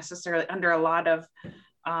be necessarily under a lot of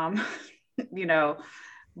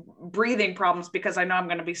breathing problems because I know I'm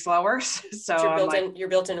going to be slower. So your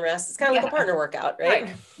built-in rest. It's kind of like a partner workout, right?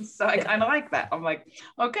 So I kind of like that. I'm like,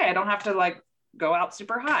 okay, I don't have to like go out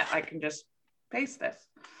super hot. I can just pace this.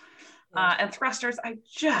 And thrusters, I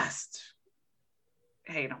just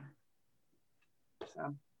hate them.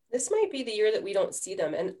 So This might be the year that we don't see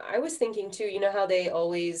them. And I was thinking too, you know how they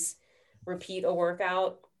always repeat a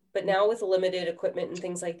workout, but now with limited equipment and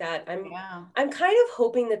things like that, I'm kind of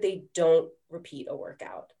hoping that they don't repeat a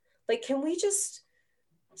workout. Like, can we just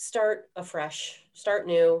start afresh, start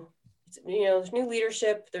new? You know, there's new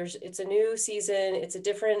leadership. It's a new season. It's a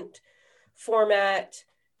different format.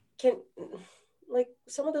 Like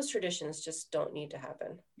some of those traditions just don't need to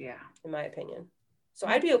happen. Yeah. In my opinion. So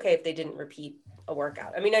I'd be okay if they didn't repeat a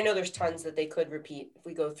workout. I mean, I know there's tons that they could repeat if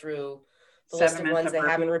we go through the list of ones they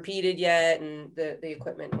haven't repeated yet and the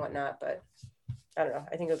equipment and whatnot, but I don't know.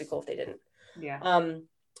 I think it would be cool if they didn't. Yeah.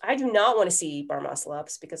 I do not want to see bar muscle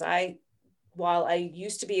ups because while I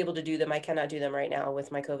used to be able to do them, I cannot do them right now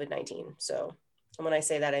with my COVID-19. So and when I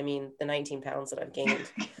say that, I mean the 19 pounds that I've gained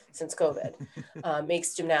since COVID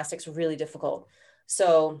makes gymnastics really difficult.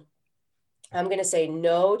 So I'm going to say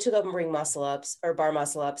no to the ring muscle ups or bar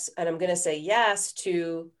muscle ups. And I'm going to say yes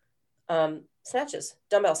to snatches,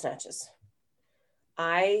 dumbbell snatches.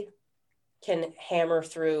 I can hammer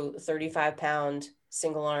through 35-pound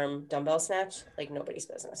single arm dumbbell snatch like nobody's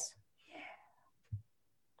business.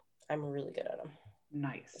 I'm really good at them.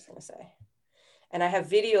 Nice. I was going to say. And I have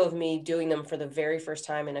video of me doing them for the very first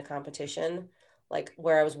time in a competition, like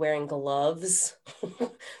where I was wearing gloves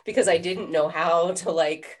because I didn't know how to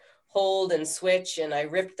like hold and switch. And I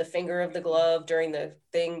ripped the finger of the glove during the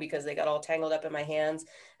thing because they got all tangled up in my hands.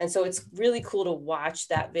 And so it's really cool to watch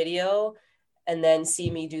that video and then see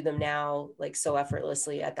me do them now, like so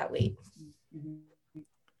effortlessly at that weight.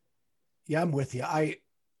 Yeah, I'm with you.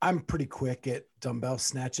 I'm pretty quick at dumbbell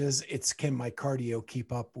snatches. Can my cardio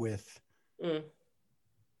keep up with the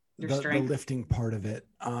lifting part of it?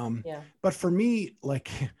 But for me, like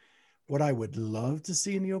what I would love to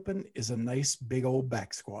see in the open is a nice big old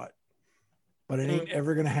back squat. But it ain't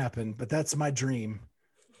ever going to happen. But that's my dream.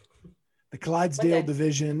 The Clydesdale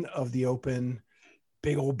division of the open,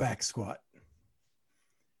 big old back squat.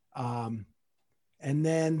 And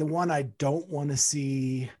then the one I don't want to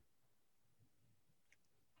see,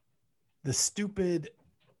 the stupid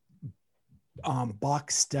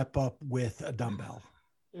box step up with a dumbbell.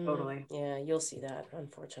 Totally. Yeah, you'll see that,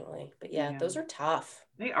 unfortunately. But yeah, those are tough.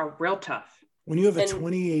 They are real tough. When you have a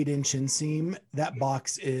 28-inch inseam, that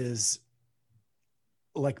box is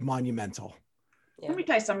like monumental. Let me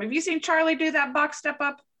tell you something. Have you seen Charlie do that box step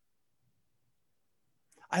up?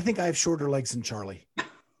 I think I have shorter legs than Charlie.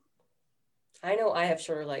 I know I have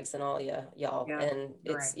shorter legs than all y'all. And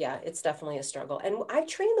it's definitely a struggle. And I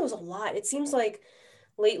train those a lot. It seems like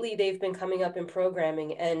lately they've been coming up in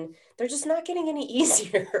programming and they're just not getting any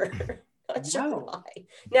easier. Not sure why.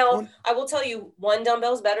 Now, I will tell you, one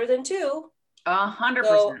dumbbell is better than two. 100%.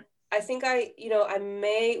 So I think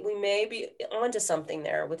we may be onto something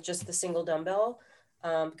there with just the single dumbbell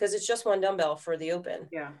because it's just one dumbbell for the open.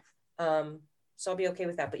 Yeah. So I'll be okay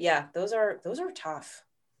with that. But yeah, those are tough.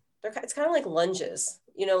 It's kind of like lunges,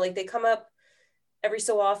 like they come up every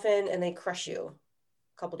so often and they crush you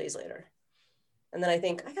a couple days later. And then I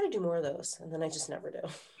think I got to do more of those. And then I just never do.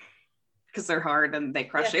 Because they're hard and they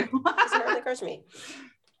crush you. Because they're hard and they crush me.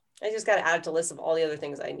 I just got to add it to a list of all the other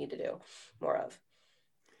things I need to do more of.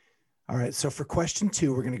 All right. So for question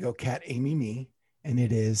 2, we're going to go Kat, Amy, me. And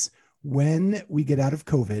it is, when we get out of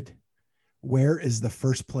COVID, where is the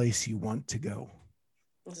first place you want to go?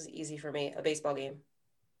 This is easy for me. A baseball game.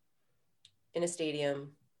 In a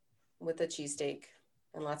stadium with a cheesesteak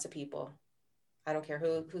and lots of people. I don't care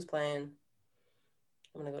who's playing.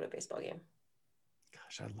 I'm going to go to a baseball game.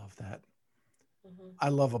 Gosh, I love that. Mm-hmm. I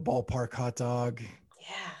love a ballpark hot dog.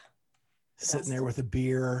 Yeah. Sitting there with a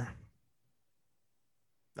beer.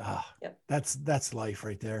 Yep. That's life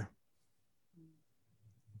right there.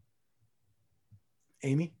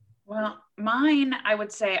 Amy? Well, mine, I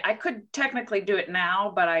would say I could technically do it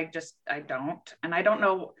now, but I don't. And I don't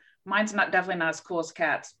know, mine's definitely not as cool as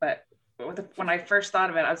Kat's, but when I first thought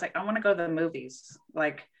of it, I was like, I want to go to the movies.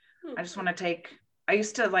 Like, I just want to I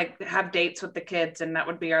used to like have dates with the kids and that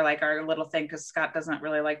would be our little thing. Cause Scott doesn't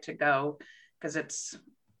really like to go cause it's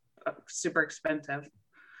super expensive,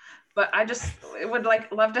 but I just would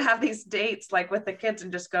love to have these dates like with the kids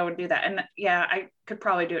and just go and do that. And yeah, I could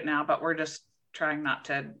probably do it now, but we're just trying not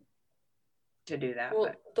to do that.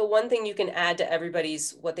 Well, the one thing you can add to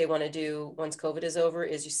everybody's what they want to do once COVID is over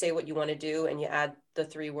is you say what you want to do and you add the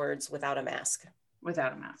 3 words without a mask.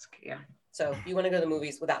 Without a mask, yeah. So you want to go to the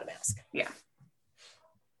movies without a mask. Yeah.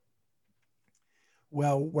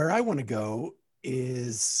 Well, where I want to go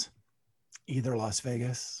is either Las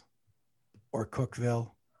Vegas or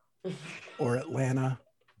Cookeville or Atlanta.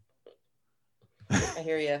 I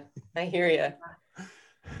hear you.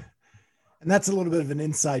 And that's a little bit of an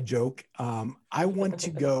inside joke. I want to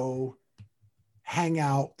go hang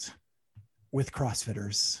out with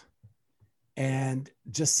CrossFitters and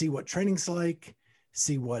just see what training's like,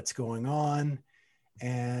 see what's going on.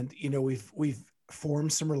 And, you know, we've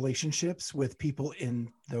formed some relationships with people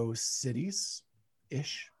in those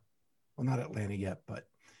cities-ish. Well, not Atlanta yet, but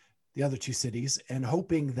the other two cities, and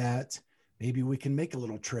hoping that maybe we can make a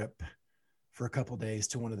little trip for a couple of days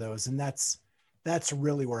to one of those. And that's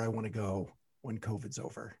really where I want to go when COVID's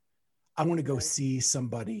over. I want to go see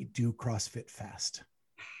somebody do CrossFit fast.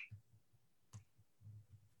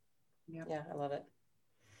 Yep. Yeah, I love it.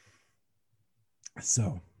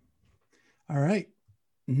 So, all right.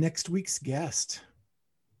 Next week's guests.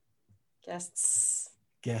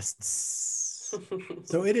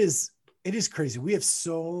 So it is crazy. We have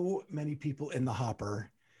so many people in the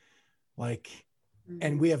hopper,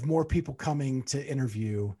 and we have more people coming to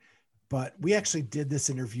interview, but we actually did this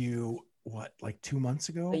interview, like 2 months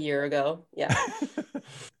ago? A year ago. Yeah.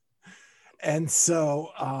 And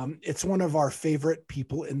so it's one of our favorite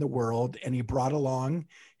people in the world, and he brought along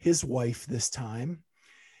his wife this time,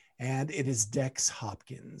 and it is Dex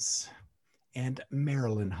Hopkins and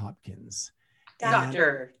Marilyn Hopkins.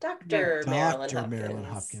 Dr. Marilyn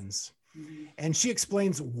Hopkins. Mm-hmm. And she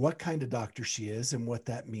explains what kind of doctor she is and what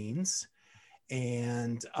that means.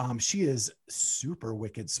 And she is super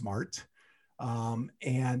wicked smart.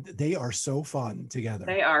 And they are so fun together.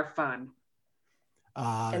 They are fun.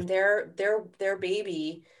 And their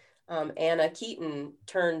baby, Anna Keaton,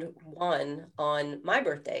 turned 1 on my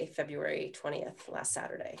birthday, February 20th, last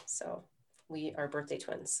Saturday. So we are birthday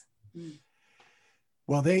twins.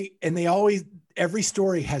 Well, every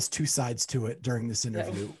story has 2 sides to it during this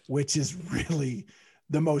interview, which is really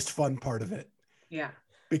the most fun part of it. Yeah.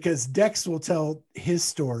 Because Dex will tell his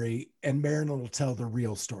story and Marilyn will tell the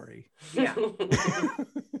real story. Yeah.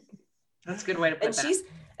 That's a good way to put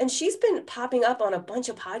that. She's been popping up on a bunch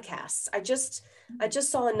of podcasts. I just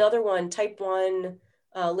saw another one, Type 1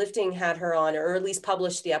 Lifting had her on, or at least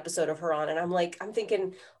published the episode of her on. And I'm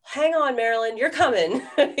thinking, hang on, Marilyn, you're coming.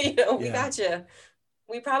 We got you.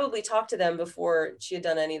 We probably talked to them before she had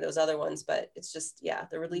done any of those other ones, but it's just,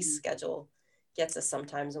 the release schedule gets us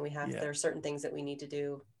sometimes, and there are certain things that we need to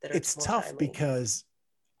do that are it's tough timely. Because,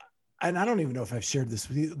 and I don't even know if I've shared this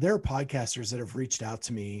with you, there are podcasters that have reached out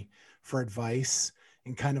to me for advice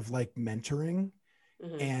and kind of like mentoring.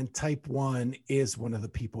 Mm-hmm. And Type 1 is one of the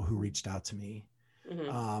people who reached out to me.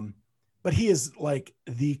 Mm-hmm. But he is like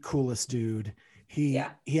the coolest dude. He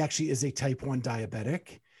actually is a Type 1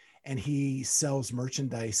 diabetic, and he sells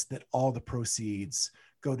merchandise that all the proceeds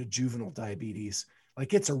go to juvenile diabetes.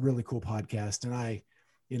 Like, it's a really cool podcast. And I,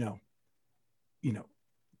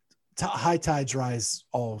 high tides rise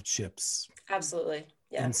all ships. Absolutely.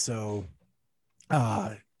 Yeah. And so,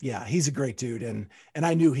 he's a great dude. And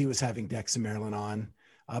I knew he was having Dex and Marilyn on,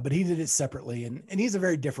 but he did it separately, and he's a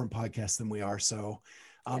very different podcast than we are. So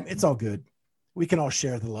it's all good. We can all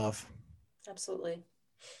share the love. Absolutely.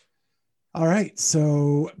 All right.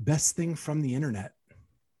 So, best thing from the internet.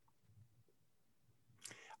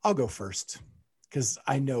 I'll go first because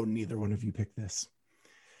I know neither one of you picked this.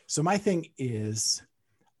 So my thing is,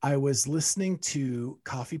 I was listening to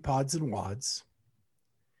Coffee Pods and Wads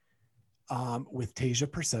with Tasia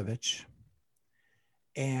Persevich,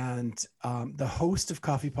 and the host of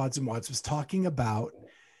Coffee Pods and Wads was talking about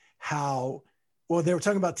they were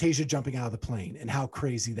talking about Tasia jumping out of the plane and how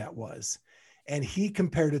crazy that was. And he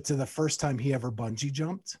compared it to the first time he ever bungee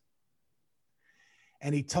jumped.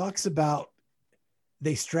 And he talks about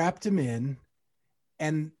they strapped him in,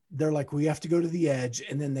 and they're like, we have to go to the edge.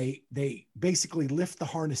 And then they basically lift the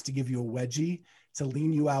harness to give you a wedgie to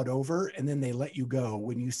lean you out over. And then they let you go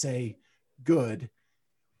when you say good.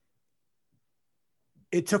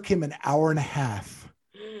 It took him an hour and a half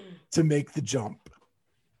to make the jump.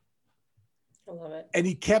 I love it. And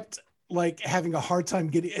he kept like having a hard time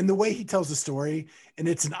getting, and the way he tells the story, and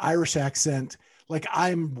it's an Irish accent, like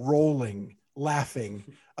I'm rolling, laughing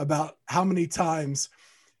about how many times.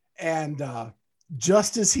 And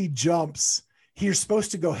just as he jumps, you're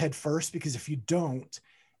supposed to go head first, because if you don't,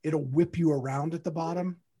 it'll whip you around at the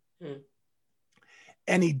bottom.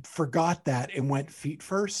 And he forgot that and went feet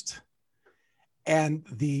first. And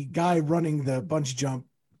the guy running the bungee jump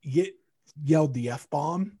yelled the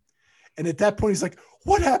F-bomb. And at that point, he's like,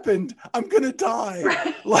 what happened? I'm going to die.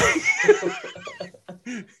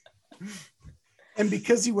 And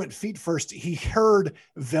because he went feet first, he heard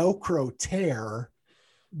Velcro tear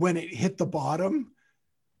when it hit the bottom.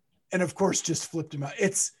 And of course, just flipped him out.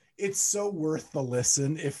 It's so worth the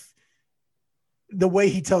listen. If the way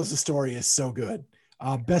he tells the story is so good.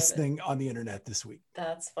 Best thing on the internet this week.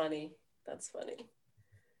 That's funny. That's funny.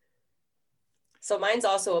 So mine's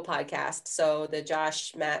also a podcast. So the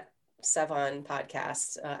Josh, Matt, Sevon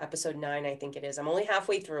podcast, episode 9, I think it is. I'm only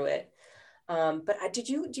halfway through it. But do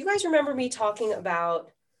you guys remember me talking about,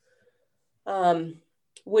 wouldn't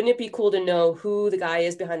it be cool to know who the guy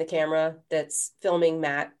is behind the camera that's filming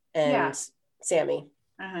Matt and Sammy?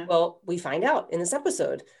 Uh-huh. Well, we find out in this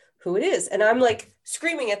episode who it is. And I'm like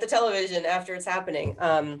screaming at the television after it's happening.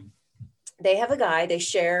 They have a guy, they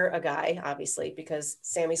share a guy, obviously, because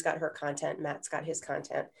Sammy's got her content, Matt's got his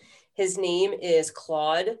content. His name is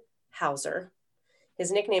Claude Hauser.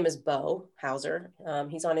 His nickname is Bo Hauser.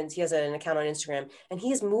 He has an account on Instagram, and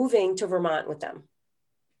he is moving to Vermont with them.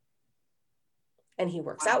 And he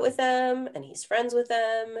works out with them, and he's friends with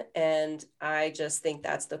them. And I just think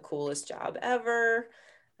that's the coolest job ever.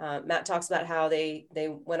 Matt talks about how they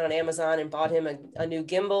went on Amazon and bought him a new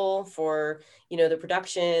gimbal for, the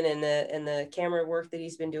production and the camera work that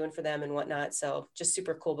he's been doing for them and whatnot. So just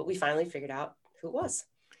super cool. But we finally figured out who it was.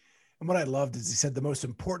 And what I loved is he said the most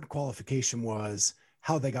important qualification was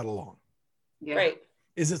how they got along. Yeah. Right.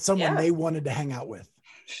 Is it someone they wanted to hang out with?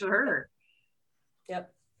 Sure.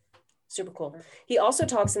 Yep. Super cool. He also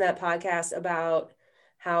talks in that podcast about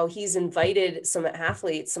how he's invited some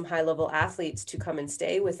high-level athletes to come and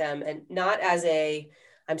stay with them, and not as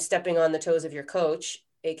I'm stepping on the toes of your coach,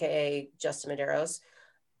 aka Justin Medeiros,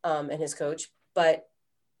 and his coach, but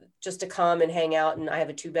just to come and hang out. And I have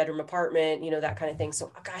a 2-bedroom apartment, that kind of thing.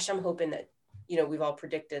 So gosh, I'm hoping that, we've all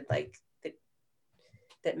predicted like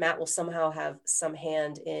that Matt will somehow have some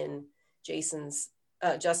hand in Justin's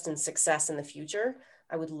success in the future.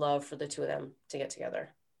 I would love for the two of them to get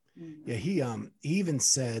together. Yeah, he even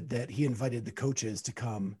said that he invited the coaches to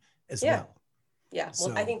come as well. Yeah, well,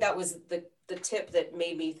 so I think that was the tip that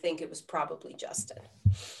made me think it was probably Justin.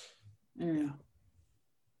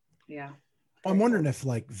 Yeah. I'm wondering if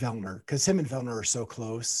like Vellner, because him and Vellner are so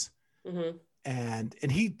close, and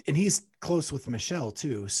he's close with Michelle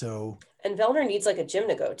too. So and Vellner needs like a gym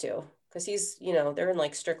to go to because he's they're in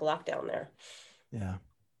like strict lockdown there. Yeah,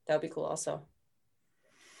 that would be cool. Also,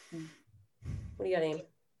 what do you got, Amy?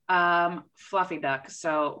 Fluffy Duck.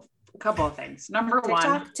 So a couple of things. Number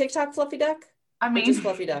TikTok Fluffy Duck. I mean, just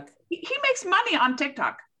Fluffy Duck. He makes money on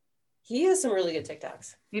TikTok. He has some really good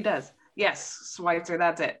TikToks. He does. Yes, Schweitzer.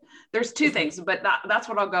 That's it. There's 2 things, but that's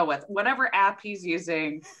what I'll go with. Whatever app he's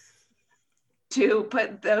using to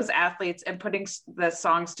put those athletes and putting the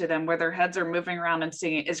songs to them where their heads are moving around and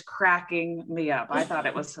singing is cracking me up. I thought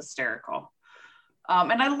it was hysterical.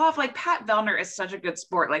 And I love, like, Pat Vellner is such a good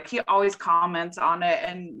sport. Like, he always comments on it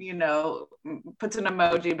and, puts an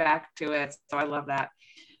emoji back to it. So I love that.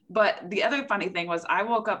 But the other funny thing was I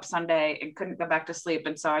woke up Sunday and couldn't go back to sleep.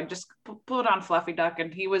 And so I just pulled on Fluffy Duck,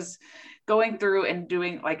 and he was going through and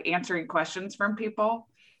doing, like, answering questions from people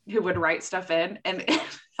who would write stuff in. And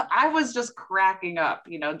I was just cracking up,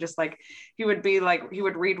 just like he would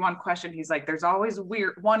read one question. He's like, there's always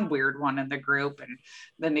one weird one in the group. And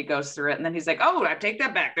then he goes through it. And then he's like, oh, I take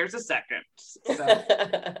that back. There's a second. So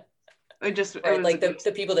it was like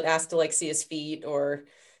the people that asked to like see his feet or,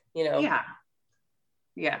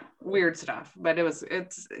 Yeah. Weird stuff. But it was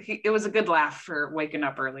a good laugh for waking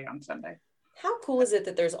up early on Sunday. How cool is it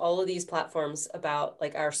that there's all of these platforms about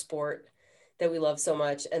like our sport that we love so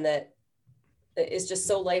much and that is just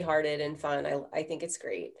so lighthearted and fun. I think it's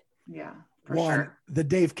great. Yeah. Sure. The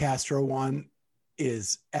Dave Castro one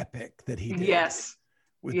is epic that he did. Yes.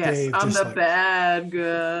 With Dave, I'm the bad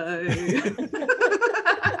guy.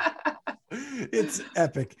 It's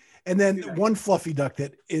epic. And then one Fluffy Duck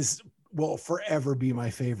that will forever be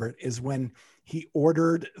my favorite is when he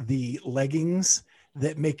ordered the leggings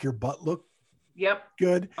that make your butt look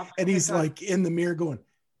good. Oh, and he's like in the mirror going,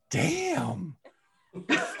 damn.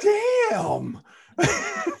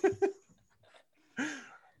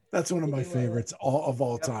 That's one of my favorites of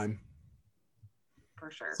all time.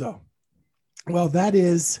 For sure. So, well, that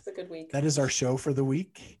is a good week. That is our show for the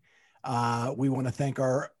week. We want to thank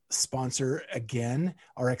our sponsor again,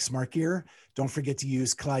 RX Smart Gear. Don't forget to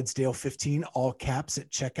use Clydesdale 15, all caps at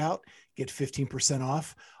checkout. Get 15%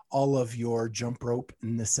 off all of your jump rope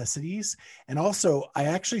necessities. And also, I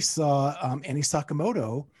actually saw Annie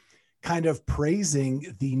Sakamoto kind of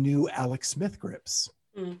praising the new Alex Smith grips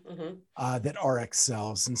that RX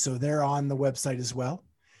sells. And so they're on the website as well.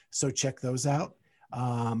 So check those out.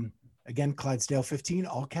 Again, Clydesdale 15,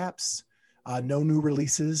 all caps. No new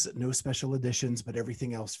releases, no special editions, but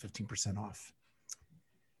everything else 15% off.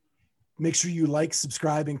 Make sure you like,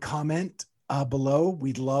 subscribe, and comment below.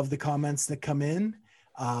 We'd love the comments that come in.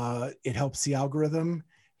 It helps the algorithm.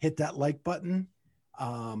 Hit that like button.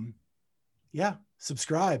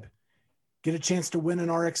 Subscribe. get a chance to win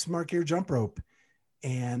an RX Smart Gear jump rope.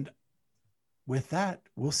 And with that,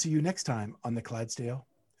 we'll see you next time on the Clydesdale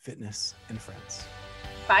Fitness and Friends.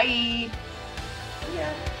 Bye.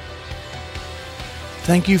 Yeah.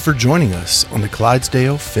 Thank you for joining us on the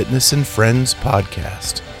Clydesdale Fitness and Friends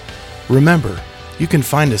podcast. Remember, you can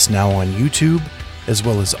find us now on YouTube as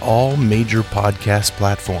well as all major podcast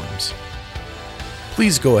platforms.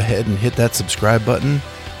 Please go ahead and hit that subscribe button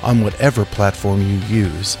on whatever platform you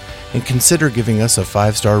use and consider giving us a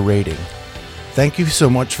 5-star rating. Thank you so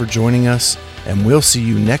much for joining us, and we'll see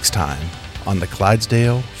you next time on the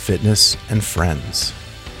Clydesdale Fitness and Friends.